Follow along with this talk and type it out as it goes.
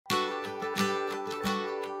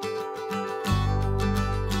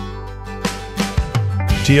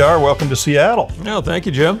TR, welcome to Seattle. No, thank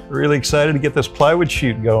you, Jim. Really excited to get this plywood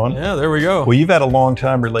shoot going. Yeah, there we go. Well, you've had a long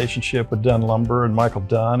time relationship with Dunn Lumber and Michael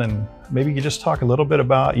Dunn, and maybe you could just talk a little bit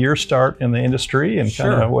about your start in the industry and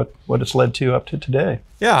kind of what it's led to up to today.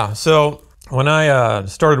 Yeah, so when I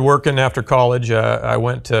started working after college, I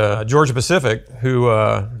went to Georgia Pacific, who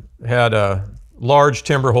had a large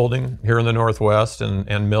timber holding here in the Northwest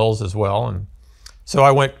and mills as well. And so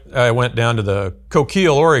I went down to the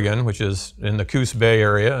Coquille, Oregon, which is in the Coos Bay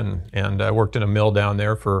area, and I worked in a mill down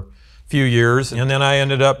there for a few years. And then I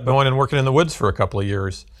ended up going and working in the woods for a couple of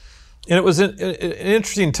years. And it was an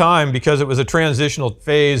interesting time because it was a transitional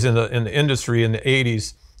phase in the industry in the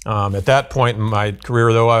 80s. At that point in my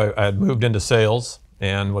career, though, I had moved into sales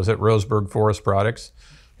and was at Roseburg Forest Products.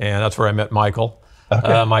 And that's where I met Michael,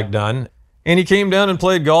 Mike Dunn. And he came down and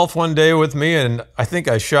played golf one day with me, and I think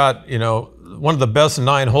I shot, one of the best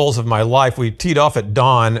 9 holes of my life. We teed off at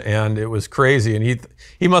dawn, and it was crazy. And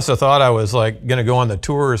he must have thought I was like going to go on the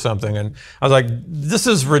tour or something. And I was like, this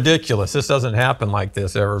is ridiculous. This doesn't happen like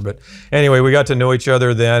this ever. But anyway, we got to know each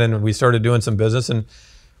other then, and we started doing some business. And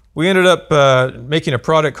we ended up making a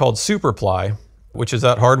product called Super Ply, which is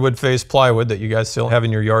that hardwood face plywood that you guys still have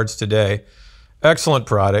in your yards today. Excellent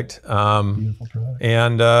product. Beautiful product.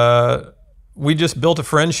 And we just built a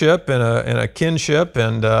friendship and a kinship.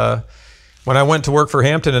 And when I went to work for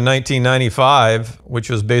Hampton in 1995, which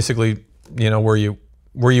was basically, where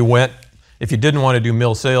you went if you didn't want to do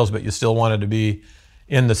mill sales, but you still wanted to be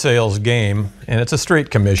in the sales game, and it's a straight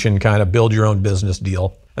commission kind of build your own business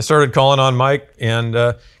deal. I started calling on Mike, and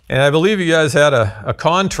I believe you guys had a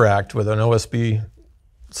contract with an OSB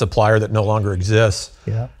supplier that no longer exists.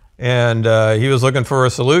 Yeah. And he was looking for a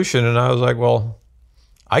solution, and I was like, well,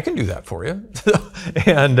 I can do that for you.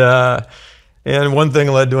 And one thing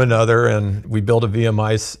led to another, and we built a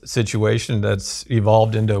VMI situation that's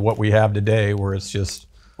evolved into what we have today, where it's just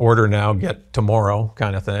order now, get tomorrow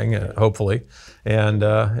kind of thing, hopefully. And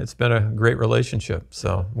it's been a great relationship.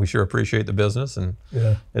 So we sure appreciate the business, and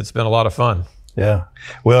it's been a lot of fun. Yeah.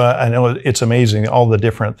 Well, I know it's amazing, all the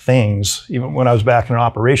different things. Even when I was back in an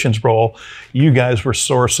operations role, you guys were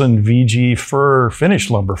sourcing VG fir finished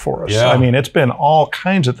lumber for us. Yeah. I mean, it's been all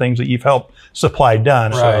kinds of things that you've helped supply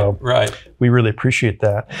Dunn. Right. So we really appreciate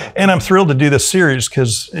that. And I'm thrilled to do this series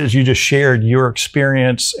because, as you just shared, your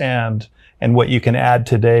experience and what you can add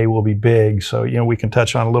today will be big. So, we can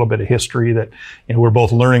touch on a little bit of history that, we're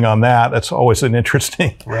both learning on that. That's always an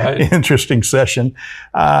interesting, interesting session.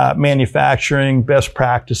 Manufacturing, best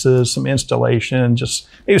practices, some installation, just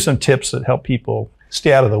maybe some tips that help people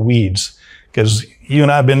stay out of the weeds. Because you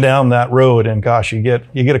and I have been down that road, and gosh, you get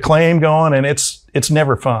a claim going, and it's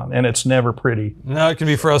never fun, and it's never pretty. No, it can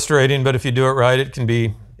be frustrating, but if you do it right, it can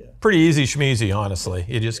be pretty easy schmeezy, honestly.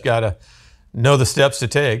 You just gotta know the steps to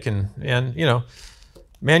take, and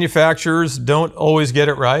manufacturers don't always get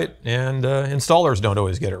it right, and installers don't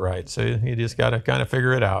always get it right. So you just got to kind of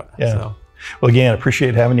figure it out. Yeah. So. Well, again, I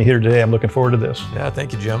appreciate having you here today. I'm looking forward to this. Yeah,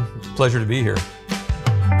 thank you, Jim. It's a pleasure to be here.